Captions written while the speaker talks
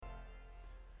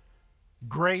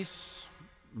Grace,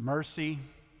 mercy,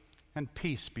 and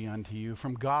peace be unto you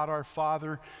from God our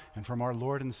Father and from our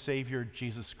Lord and Savior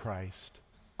Jesus Christ.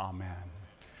 Amen.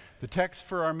 The text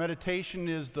for our meditation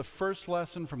is the first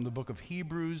lesson from the book of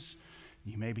Hebrews.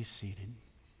 You may be seated.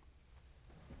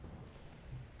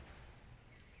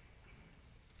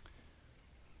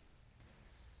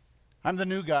 I'm the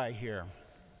new guy here.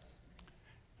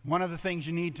 One of the things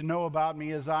you need to know about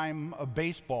me is I'm a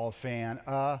baseball fan,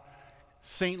 a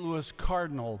St. Louis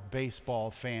Cardinal baseball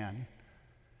fan.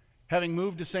 Having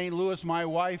moved to St. Louis, my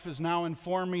wife has now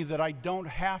informed me that I don't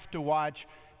have to watch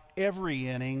every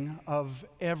inning of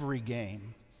every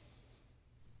game.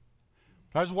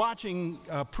 I was watching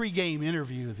a pregame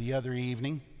interview the other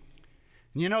evening,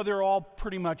 and you know they're all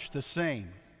pretty much the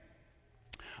same.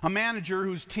 A manager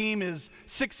whose team is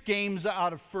 6 games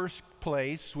out of first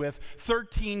place with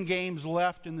 13 games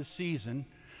left in the season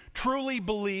truly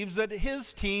believes that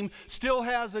his team still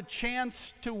has a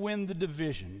chance to win the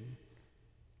division.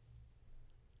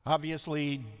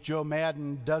 Obviously, Joe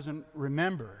Madden doesn't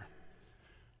remember,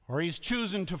 or he's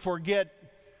choosing to forget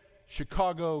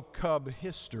Chicago Cub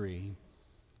history.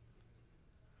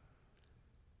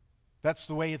 That's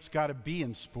the way it's got to be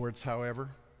in sports,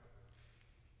 however.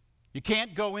 You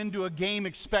can't go into a game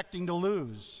expecting to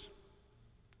lose.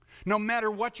 No matter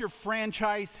what your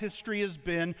franchise history has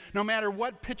been, no matter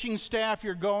what pitching staff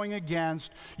you're going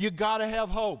against, you got to have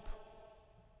hope.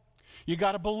 You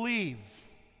got to believe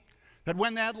that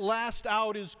when that last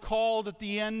out is called at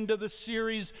the end of the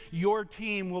series, your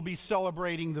team will be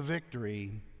celebrating the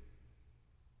victory.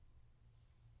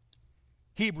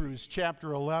 Hebrews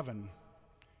chapter 11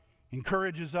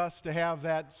 encourages us to have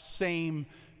that same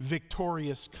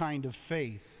victorious kind of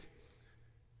faith.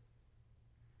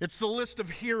 It's the list of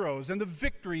heroes and the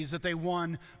victories that they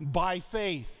won by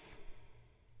faith.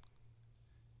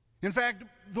 In fact,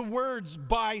 the words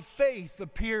by faith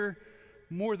appear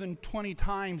more than 20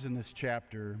 times in this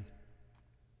chapter.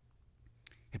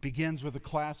 It begins with a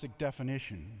classic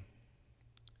definition.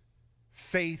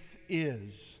 Faith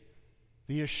is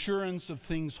the assurance of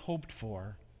things hoped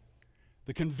for,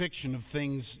 the conviction of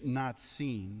things not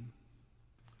seen.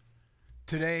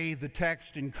 Today, the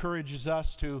text encourages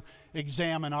us to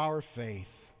examine our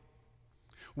faith.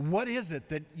 What is it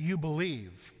that you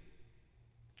believe?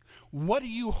 What do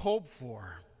you hope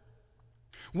for?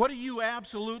 What are you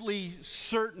absolutely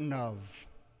certain of?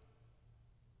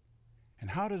 And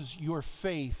how does your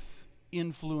faith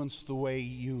influence the way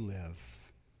you live?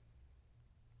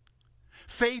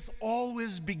 Faith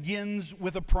always begins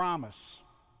with a promise.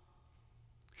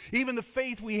 Even the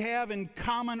faith we have in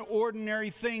common,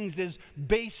 ordinary things is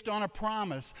based on a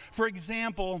promise. For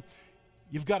example,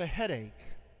 you've got a headache,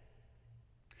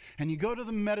 and you go to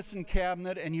the medicine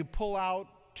cabinet and you pull out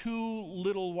 2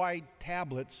 little white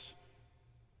tablets,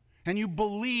 and you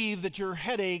believe that your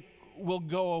headache will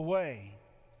go away.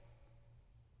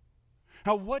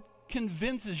 Now, what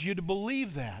convinces you to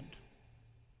believe that?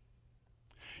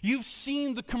 You've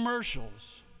seen the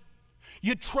commercials.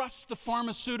 You trust the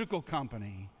pharmaceutical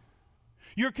company.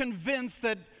 You're convinced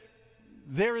that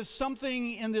there is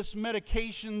something in this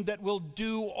medication that will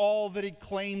do all that it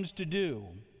claims to do.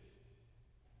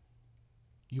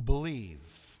 You believe.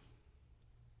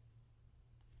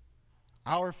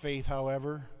 Our faith,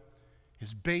 however,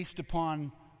 is based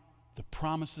upon the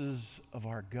promises of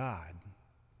our God.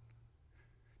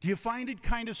 Do you find it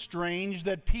kind of strange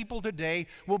that people today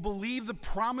will believe the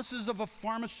promises of a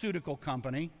pharmaceutical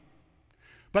company,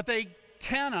 but they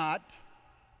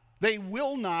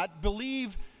will not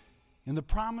believe in the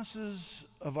promises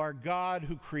of our God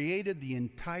who created the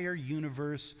entire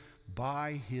universe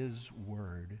by His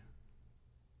Word?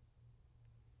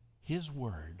 His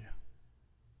Word.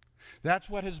 That's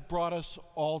what has brought us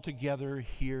all together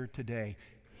here today.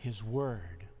 His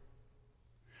Word.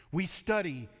 We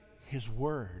study His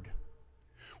Word.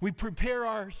 We prepare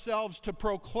ourselves to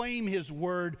proclaim His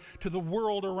Word to the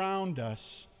world around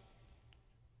us.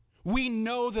 We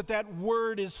know that that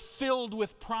Word is filled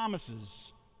with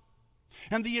promises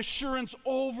and the assurance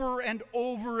over and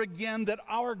over again that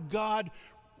our God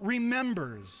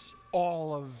remembers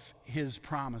all of His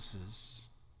promises.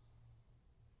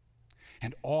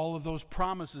 And all of those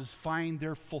promises find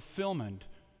their fulfillment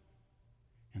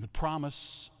in the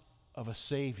promise of a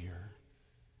Savior.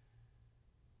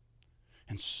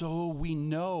 And so we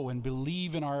know and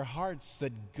believe in our hearts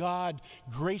that God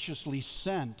graciously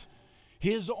sent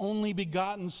His only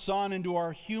begotten Son into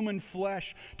our human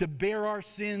flesh to bear our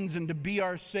sins and to be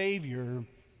our Savior.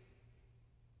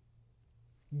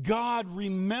 God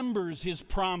remembers His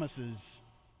promises,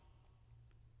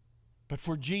 but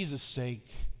for Jesus' sake,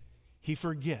 He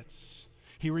forgets.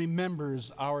 He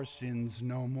remembers our sins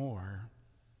no more.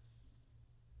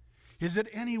 Is it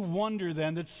any wonder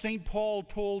then that St. Paul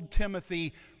told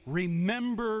Timothy,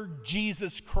 remember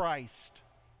Jesus Christ?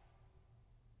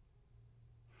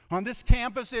 On this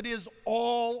campus, it is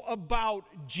all about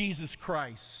Jesus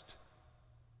Christ.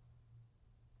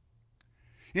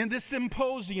 In this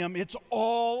symposium, it's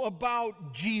all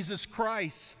about Jesus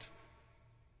Christ.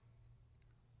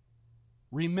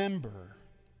 Remember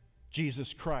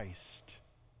Jesus Christ.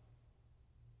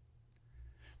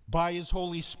 By His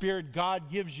Holy Spirit, God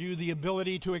gives you the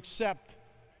ability to accept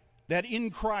that in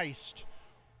Christ,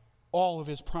 all of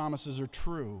His promises are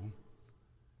true.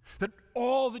 That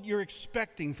all that you're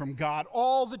expecting from God,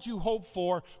 all that you hope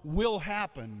for, will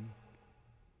happen.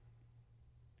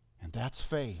 And that's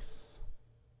faith.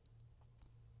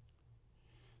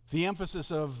 The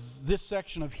emphasis of this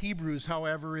section of Hebrews,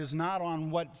 however, is not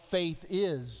on what faith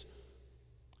is,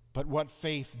 but what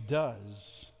faith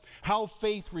does. How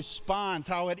faith responds,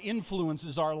 how it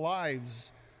influences our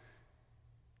lives.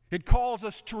 It calls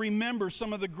us to remember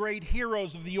some of the great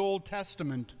heroes of the Old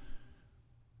Testament.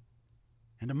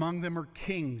 And among them are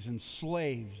kings and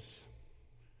slaves,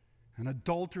 and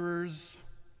adulterers,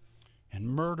 and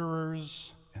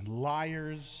murderers, and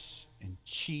liars, and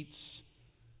cheats.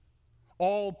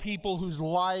 All people whose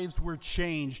lives were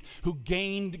changed, who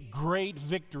gained great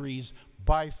victories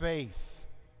by faith.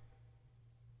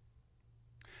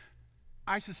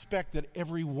 I suspect that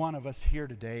every one of us here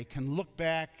today can look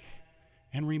back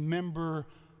and remember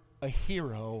a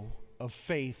hero of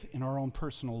faith in our own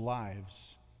personal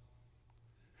lives.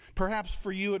 Perhaps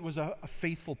for you it was a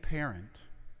faithful parent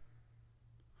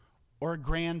or a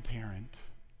grandparent.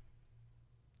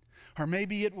 Or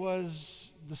maybe it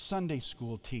was the Sunday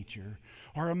school teacher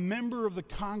or a member of the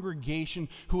congregation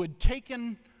who had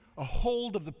taken a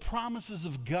hold of the promises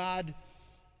of God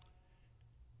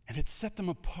and had set them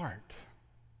apart,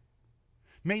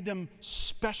 made them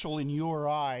special in your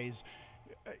eyes.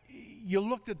 You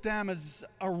looked at them as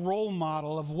a role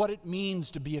model of what it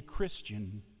means to be a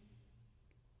Christian.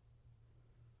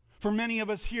 For many of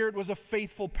us here, it was a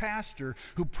faithful pastor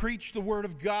who preached the Word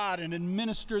of God and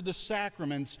administered the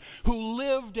sacraments, who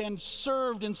lived and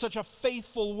served in such a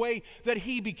faithful way that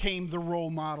he became the role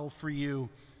model for you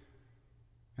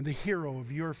and the hero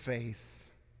of your faith.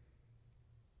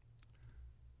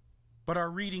 But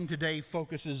our reading today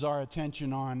focuses our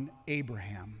attention on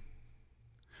Abraham,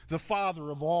 the father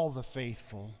of all the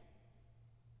faithful.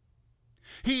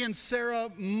 He and Sarah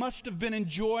must have been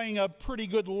enjoying a pretty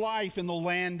good life in the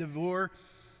land of Ur.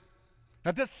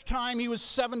 At this time, he was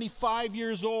 75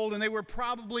 years old, and they were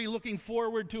probably looking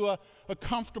forward to a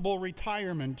comfortable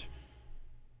retirement.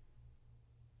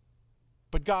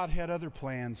 But God had other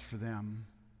plans for them,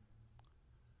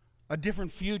 a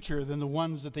different future than the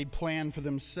ones that they'd planned for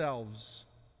themselves.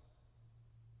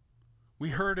 We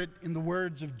heard it in the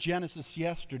words of Genesis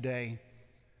yesterday,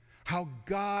 how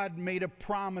God made a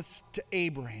promise to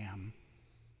Abraham.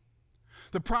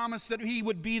 The promise that he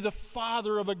would be the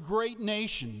father of a great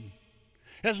nation,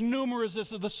 as numerous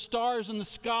as the stars in the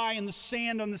sky and the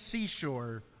sand on the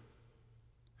seashore.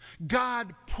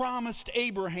 God promised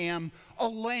Abraham a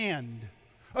land,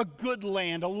 a good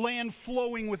land, a land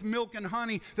flowing with milk and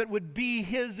honey that would be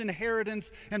his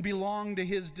inheritance and belong to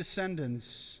his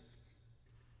descendants.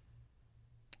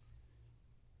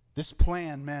 This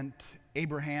plan meant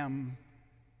Abraham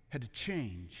had to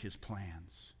change his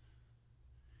plans.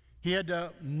 He had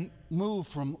to move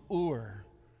from Ur,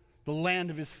 the land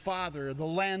of his father, the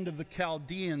land of the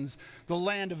Chaldeans, the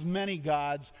land of many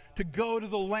gods, to go to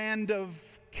the land of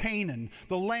Canaan,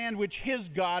 the land which his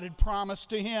God had promised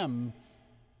to him.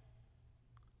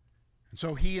 And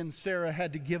so he and Sarah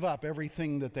had to give up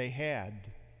everything that they had.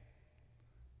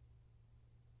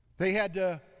 They had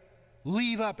to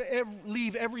leave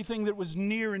everything that was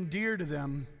near and dear to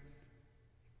them,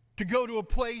 to go to a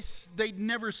place they'd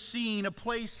never seen, a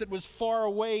place that was far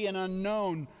away and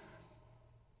unknown.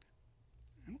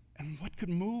 And what could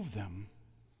move them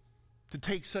to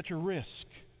take such a risk?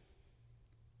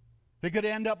 They could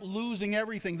end up losing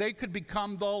everything. They could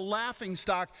become the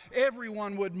laughingstock.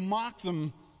 Everyone would mock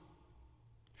them.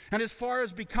 And as far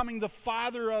as becoming the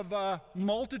father of a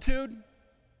multitude,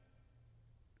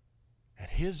 at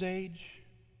his age,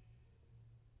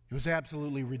 it was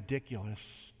absolutely ridiculous,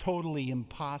 totally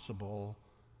impossible.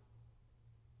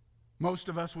 Most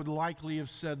of us would likely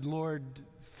have said, Lord,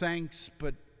 thanks,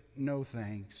 but no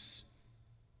thanks.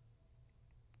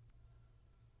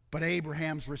 But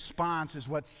Abraham's response is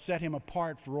what set him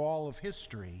apart for all of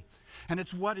history. And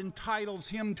it's what entitles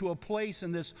him to a place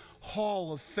in this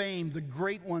hall of fame, the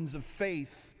great ones of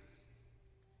faith.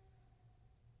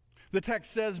 The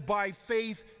text says, by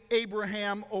faith,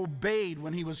 Abraham obeyed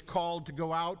when he was called to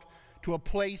go out to a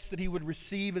place that he would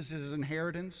receive as his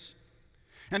inheritance.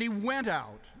 And he went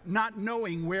out, not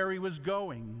knowing where he was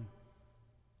going.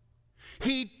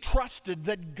 He trusted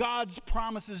that God's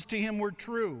promises to him were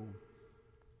true.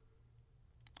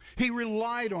 He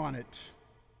relied on it.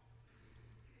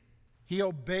 He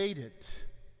obeyed it.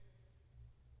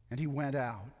 And he went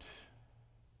out.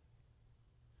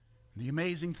 The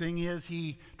amazing thing is,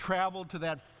 he traveled to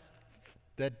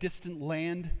that distant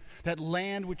land, that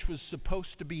land which was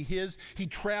supposed to be his. He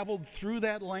traveled through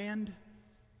that land,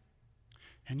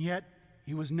 and yet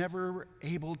he was never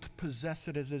able to possess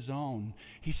it as his own.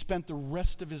 He spent the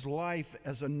rest of his life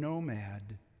as a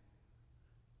nomad.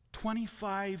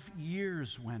 25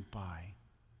 years went by.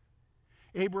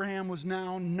 Abraham was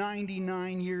now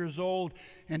 99 years old,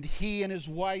 and he and his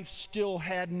wife still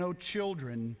had no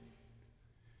children.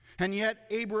 And yet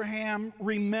Abraham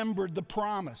remembered the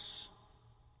promise.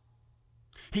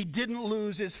 He didn't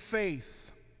lose his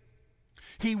faith.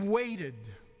 He waited,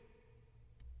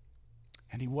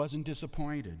 and he wasn't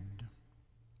disappointed.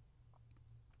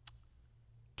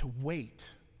 To wait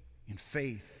in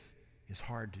faith is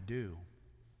hard to do.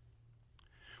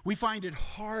 We find it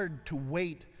hard to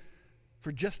wait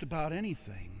for just about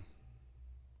anything.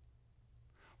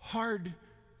 Hard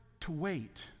to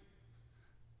wait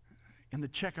in the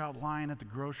checkout line at the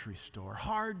grocery store.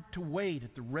 Hard to wait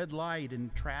at the red light in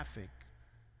traffic.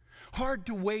 Hard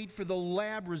to wait for the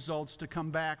lab results to come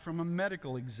back from a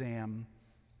medical exam.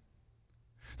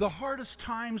 The hardest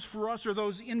times for us are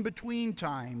those in-between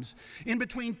times, in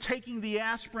between taking the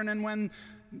aspirin and when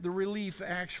the relief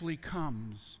actually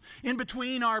comes, in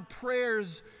between our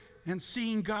prayers and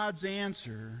seeing God's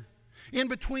answer, in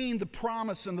between the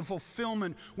promise and the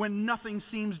fulfillment when nothing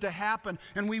seems to happen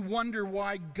and we wonder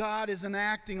why God isn't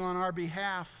acting on our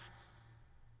behalf.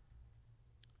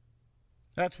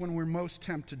 That's when we're most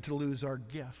tempted to lose our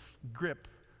grip,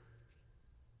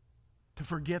 to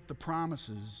forget the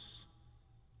promises,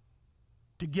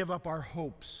 to give up our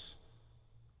hopes,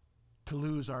 to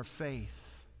lose our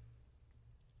faith.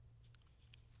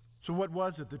 So what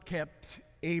was it that kept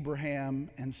Abraham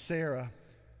and Sarah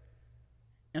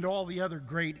and all the other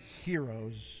great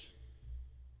heroes?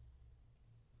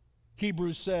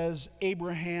 Hebrews says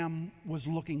Abraham was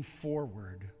looking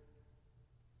forward.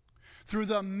 Through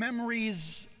the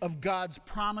memories of God's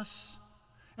promise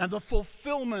and the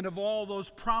fulfillment of all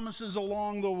those promises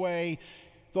along the way,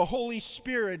 the Holy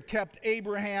Spirit kept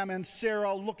Abraham and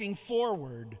Sarah looking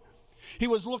forward. He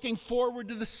was looking forward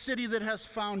to the city that has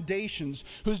foundations,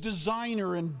 whose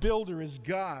designer and builder is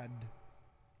God.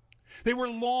 They were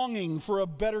longing for a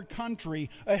better country,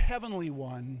 a heavenly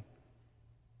one.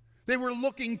 They were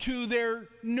looking to their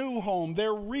new home,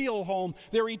 their real home,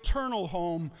 their eternal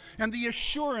home, and the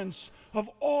assurance of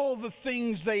all the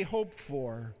things they hoped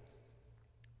for,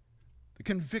 the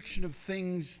conviction of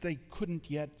things they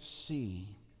couldn't yet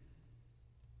see.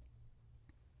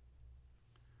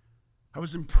 I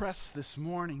was impressed this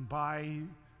morning by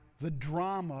the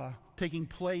drama taking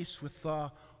place with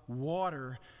the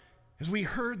water as we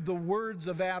heard the words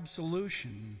of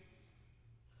absolution.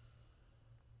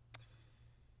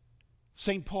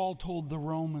 St. Paul told the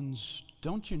Romans,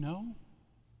 "Don't you know?"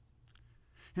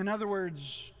 In other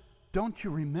words, don't you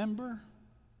remember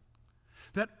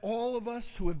that all of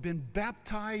us who have been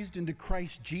baptized into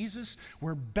Christ Jesus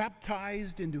were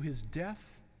baptized into his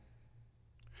death?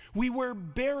 We were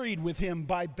buried with him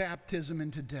by baptism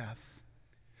into death,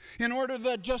 in order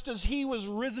that just as he was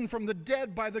risen from the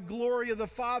dead by the glory of the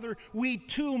Father, we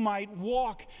too might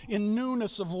walk in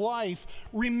newness of life.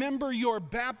 Remember your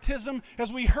baptism.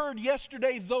 As we heard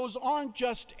yesterday, those aren't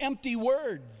just empty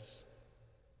words.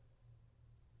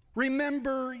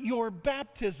 Remember your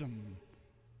baptism,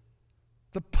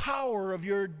 the power of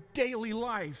your daily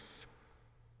life.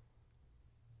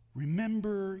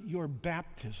 Remember your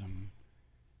baptism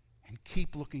and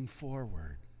keep looking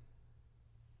forward.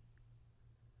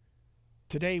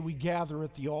 Today we gather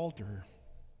at the altar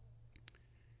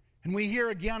and we hear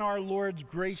again our Lord's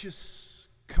gracious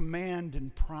command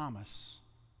and promise.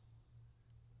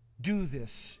 Do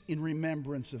this in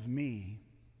remembrance of me.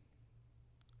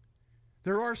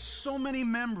 There are so many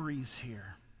memories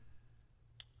here.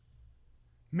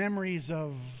 Memories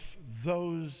of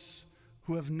those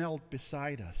who have knelt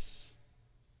beside us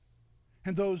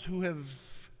and those who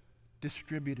have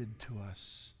distributed to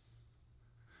us.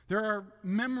 There are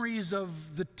memories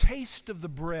of the taste of the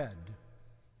bread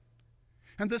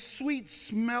and the sweet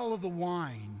smell of the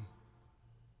wine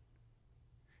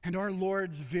and our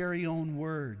Lord's very own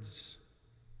words,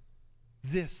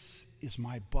 "This is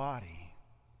my body."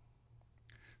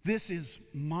 This is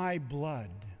my blood,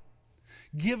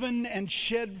 given and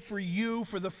shed for you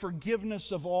for the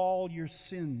forgiveness of all your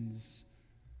sins.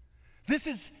 This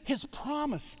is his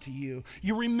promise to you.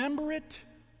 You remember it?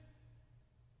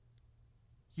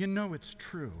 You know it's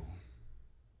true.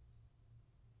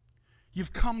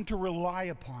 You've come to rely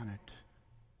upon it.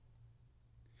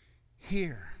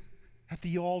 Here, at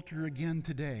the altar again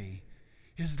today,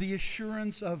 is the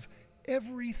assurance of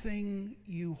everything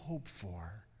you hope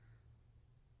for.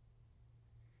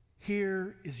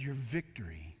 Here is your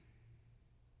victory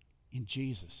in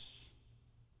Jesus.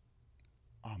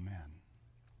 Amen.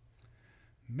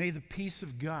 May the peace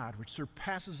of God, which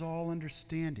surpasses all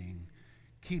understanding,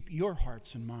 keep your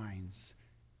hearts and minds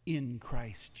in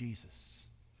Christ Jesus.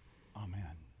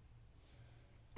 Amen.